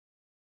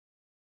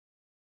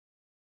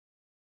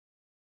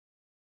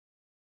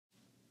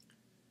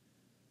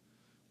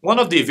One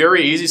of the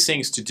very easy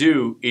things to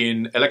do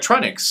in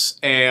electronics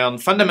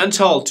and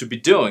fundamental to be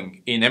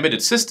doing in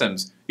embedded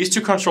systems is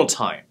to control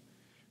time.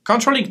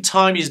 Controlling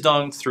time is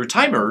done through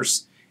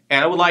timers,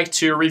 and I would like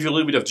to review a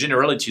little bit of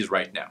generalities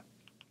right now.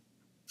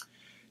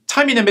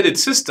 Time in embedded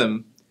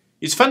system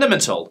is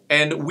fundamental,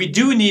 and we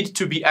do need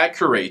to be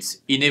accurate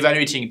in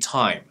evaluating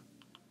time.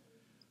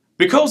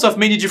 Because of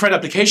many different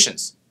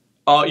applications,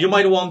 you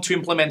might want to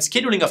implement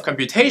scheduling of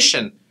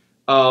computation,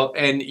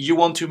 and you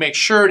want to make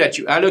sure that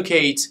you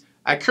allocate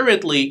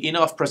accurately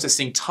enough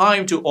processing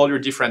time to all your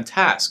different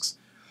tasks.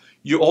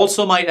 You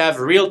also might have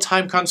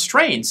real-time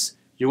constraints.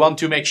 You want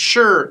to make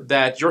sure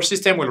that your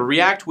system will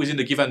react within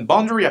the given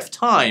boundary of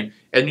time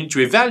and need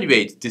to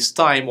evaluate this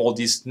time or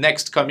these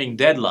next coming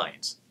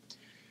deadlines.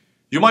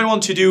 You might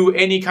want to do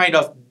any kind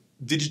of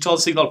digital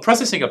signal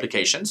processing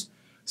applications,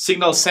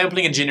 signal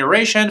sampling and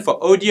generation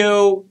for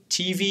audio,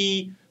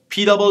 TV,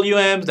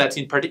 PWM, that's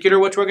in particular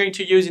what we're going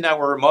to use in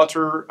our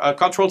motor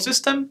control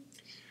system.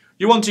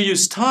 You want to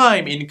use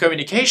time in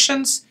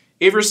communications.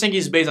 Everything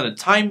is based on a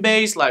time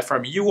base, like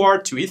from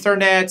UART to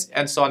Ethernet,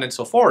 and so on and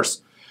so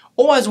forth.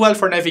 Or as well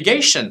for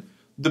navigation.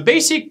 The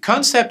basic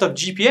concept of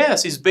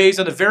GPS is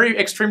based on a very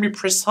extremely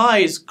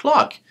precise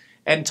clock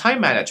and time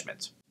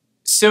management.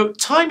 So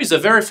time is a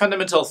very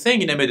fundamental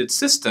thing in embedded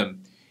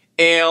system,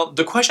 and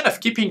the question of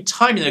keeping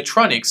time in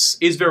electronics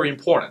is very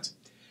important.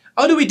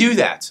 How do we do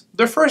that?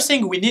 The first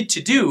thing we need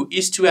to do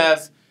is to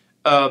have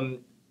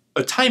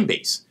a time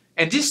base.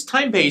 And this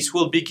time base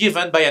will be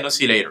given by an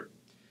oscillator.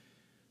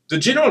 The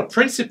general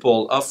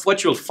principle of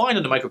what you'll find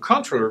on the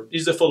microcontroller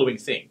is the following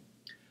thing.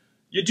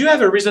 You do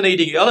have a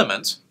resonating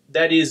element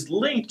that is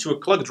linked to a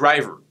clock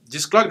driver.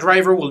 This clock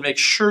driver will make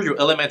sure your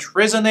element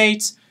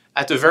resonates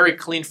at a very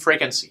clean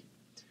frequency.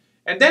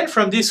 And then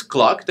from this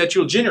clock that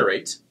you'll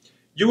generate,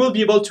 you will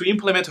be able to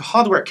implement a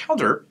hardware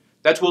counter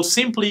that will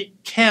simply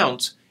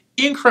count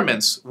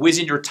increments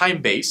within your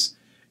time base,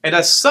 and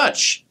as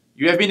such,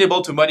 you have been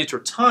able to monitor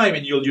time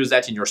and you'll use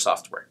that in your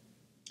software.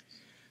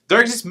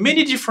 There exist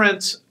many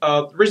different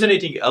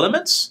resonating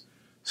elements,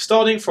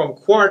 starting from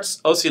quartz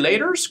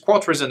oscillators,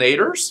 quartz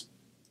resonators.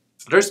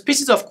 There's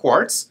pieces of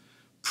quartz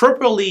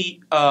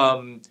properly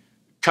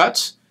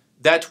cut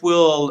that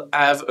will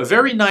have a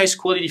very nice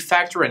quality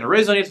factor and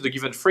resonate at a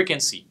given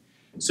frequency.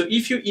 So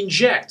if you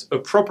inject a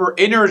proper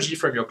energy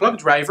from your clock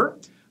driver,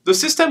 the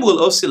system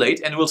will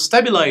oscillate and will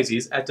stabilize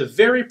it at a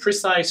very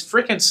precise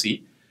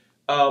frequency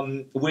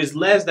with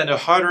less than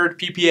 100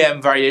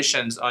 ppm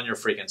variations on your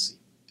frequency.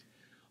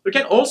 You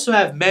can also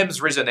have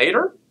MEMS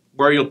resonator,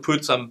 where you'll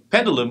put some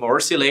pendulum or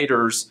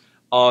oscillators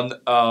on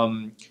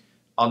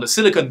the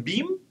silicon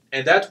beam,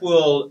 and that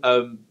will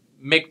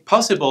make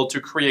possible to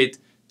create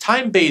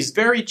time-based,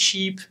 very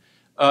cheap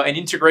and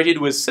integrated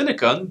with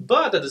silicon,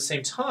 but at the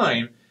same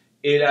time,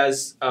 it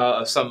has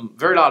some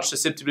very large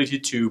susceptibility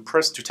to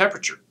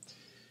temperature.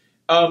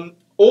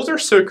 Other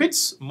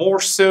circuits, more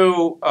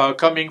so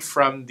coming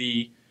from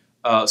the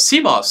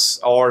CMOS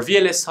or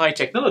VLSI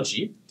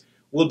technology,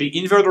 will be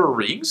inverter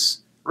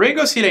rings, ring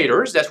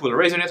oscillators that will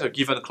resonate at a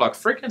given clock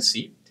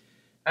frequency,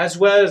 as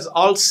well as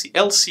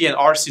LC and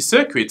RC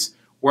circuits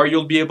where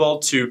you'll be able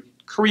to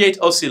create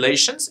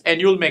oscillations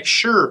and you'll make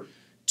sure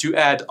to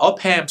add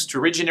op-amps to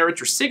regenerate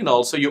your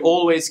signal so you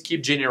always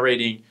keep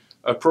generating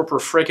a proper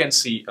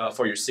frequency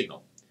for your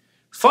signal.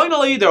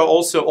 Finally, there are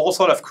also all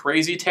sorts of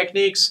crazy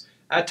techniques,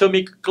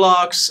 atomic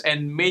clocks,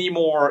 and many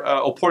more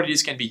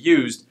opportunities can be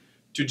used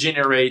to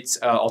generate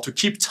or to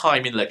keep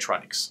time in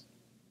electronics.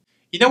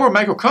 In our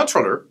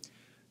microcontroller,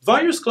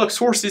 various clock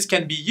sources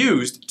can be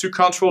used to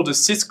control the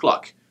sys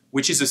clock,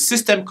 which is a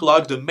system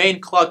clock, the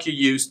main clock you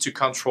use to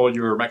control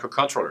your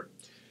microcontroller.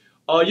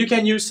 You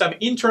can use some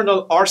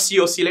internal RC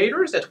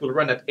oscillators that will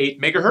run at 8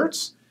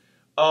 MHz.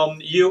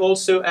 You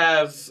also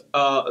have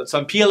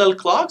some PLL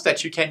clocks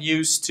that you can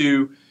use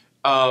to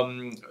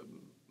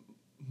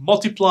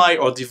multiply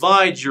or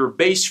divide your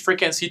base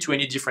frequency to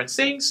any different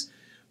things.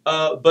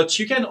 But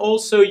you can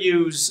also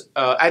use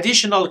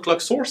additional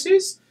clock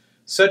sources,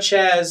 such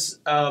as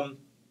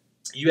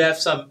you have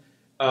some,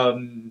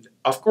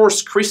 of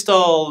course,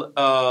 crystal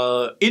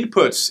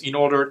inputs in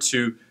order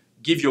to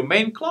give your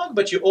main clock,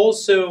 but you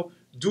also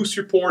do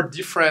support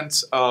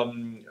different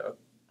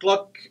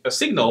clock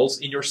signals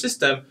in your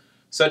system,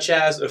 such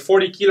as a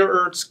 40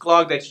 kHz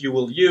clock that you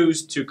will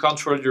use to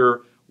control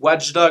your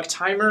watchdog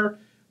timer.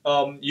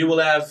 You will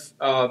have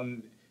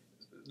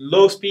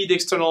low-speed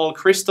external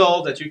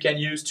crystal that you can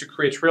use to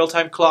create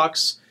real-time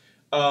clocks.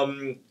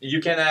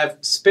 You can have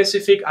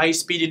specific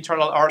high-speed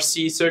internal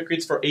RC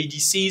circuits for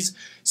ADCs.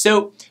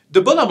 So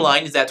the bottom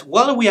line is that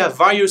while we have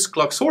various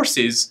clock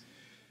sources,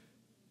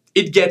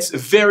 it gets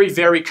very,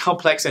 very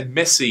complex and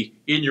messy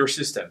in your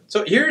system.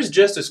 So here's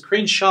just a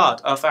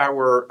screenshot of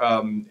our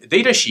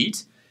data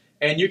sheet,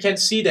 and you can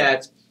see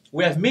that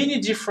we have many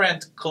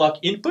different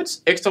clock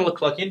inputs, external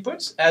clock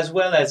inputs, as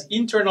well as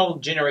internal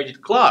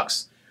generated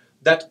clocks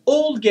that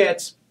all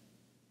get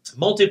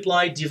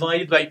multiplied,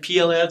 divided by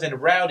PLLs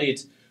and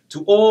routed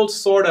to all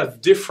sort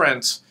of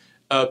different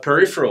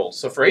peripherals.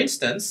 So for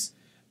instance,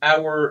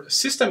 our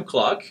system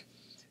clock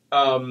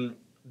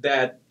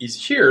that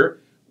is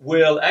here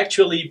will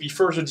actually be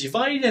further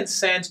divided and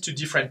sent to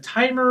different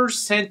timers,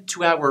 sent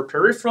to our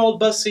peripheral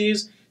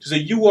buses, to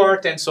the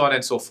UART, and so on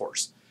and so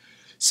forth.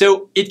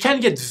 So it can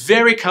get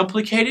very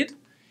complicated,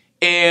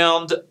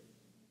 and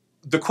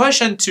the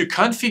question to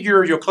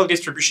configure your clock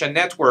distribution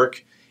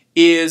network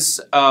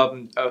is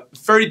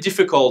very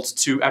difficult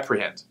to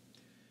apprehend.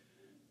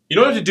 In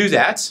order to do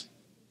that,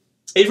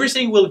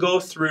 everything will go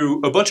through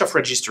a bunch of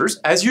registers.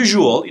 As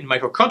usual, in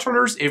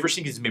microcontrollers,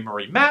 everything is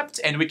memory mapped,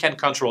 and we can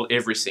control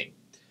everything.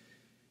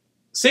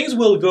 Things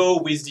will go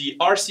with the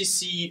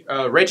RCC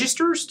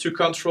registers to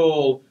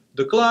control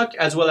the clock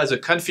as well as a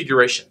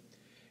configuration.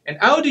 And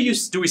how do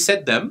we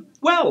set them?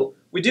 Well,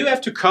 we do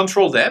have to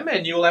control them,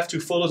 and you'll have to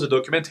follow the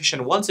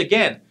documentation once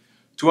again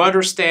to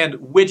understand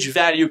which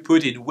value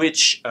put in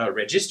which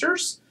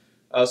registers.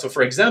 So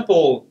for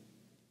example,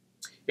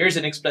 here's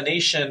an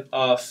explanation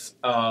of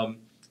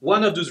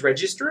one of those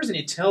registers, and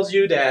it tells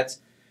you that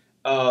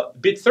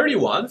bit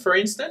 31, for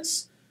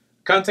instance,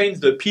 contains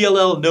the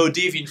PLL no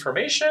div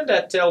information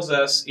that tells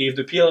us if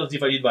the PLL is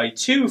divided by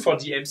 2 for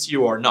the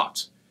MCU or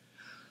not.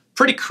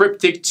 Pretty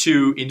cryptic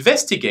to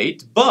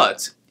investigate,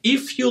 but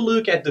if you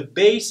look at the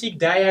basic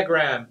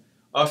diagram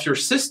of your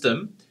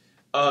system,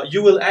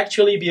 you will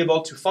actually be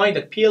able to find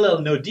that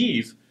PLL no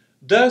div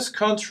does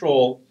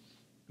control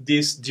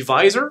this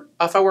divisor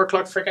of our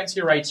clock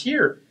frequency right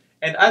here,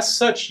 and as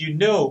such you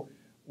know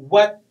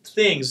what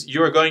things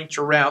you're going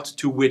to route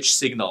to which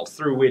signal,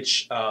 through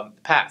which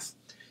path.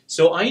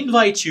 So I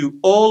invite you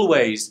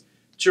always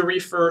to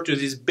refer to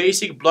this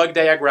basic block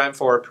diagram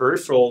for our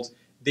peripherals.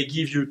 They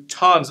give you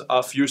tons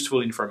of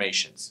useful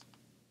information.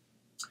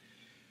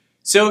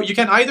 So you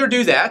can either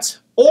do that,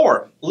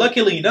 or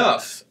luckily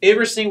enough,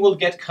 everything will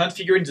get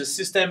configured in the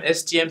system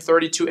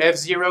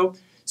STM32F0,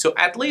 so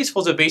at least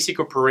for the basic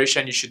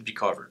operation you should be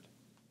covered.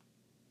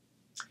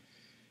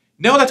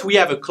 Now that we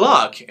have a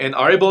clock and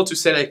are able to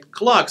select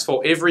clocks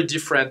for every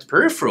different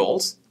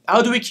peripherals,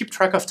 how do we keep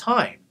track of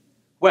time?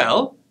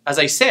 Well, as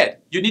I said,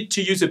 you need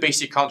to use a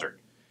basic counter.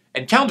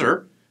 And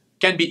counter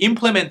can be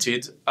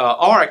implemented,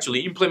 are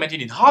actually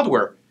implemented in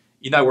hardware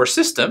in our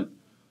system,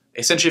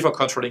 essentially for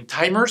controlling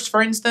timers,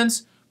 for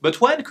instance, but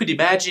one could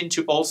imagine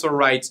to also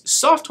write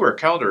software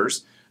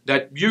counters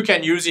that you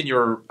can use in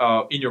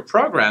your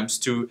programs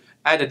to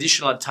add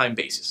additional time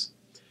bases.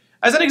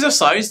 As an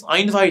exercise, I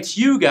invite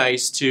you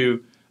guys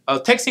to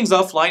take things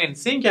offline and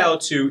think how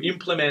to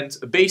implement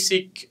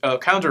basic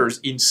counters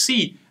in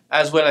C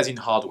as well as in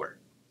hardware.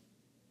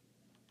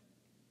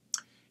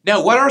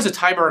 Now, what are the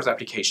timers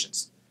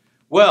applications?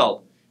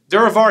 Well, there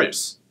are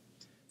various.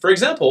 For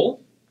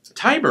example,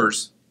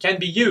 timers can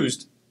be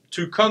used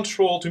to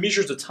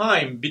measure the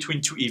time between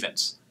two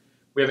events.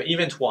 We have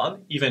event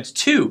 1, event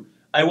 2.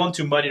 I want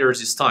to monitor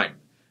this time.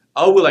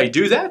 How will I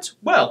do that?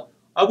 Well,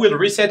 I will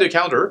reset the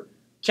counter,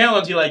 count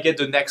until I get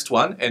the next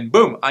one, and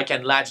boom, I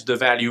can latch the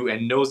value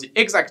and know the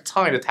exact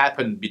time that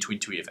happened between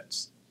two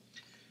events.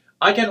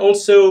 I can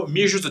also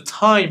measure the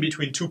time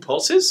between two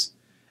pulses,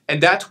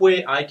 and that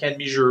way I can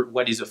measure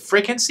what is a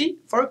frequency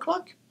for a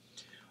clock.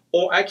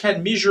 Or I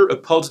can measure a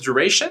pulse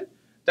duration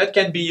that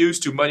can be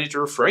used to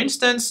monitor, for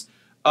instance,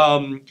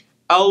 how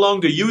long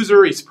the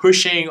user is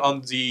pushing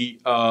on the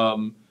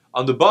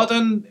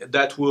button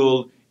that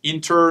will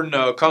in turn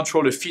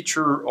control a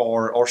feature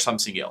or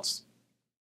something else.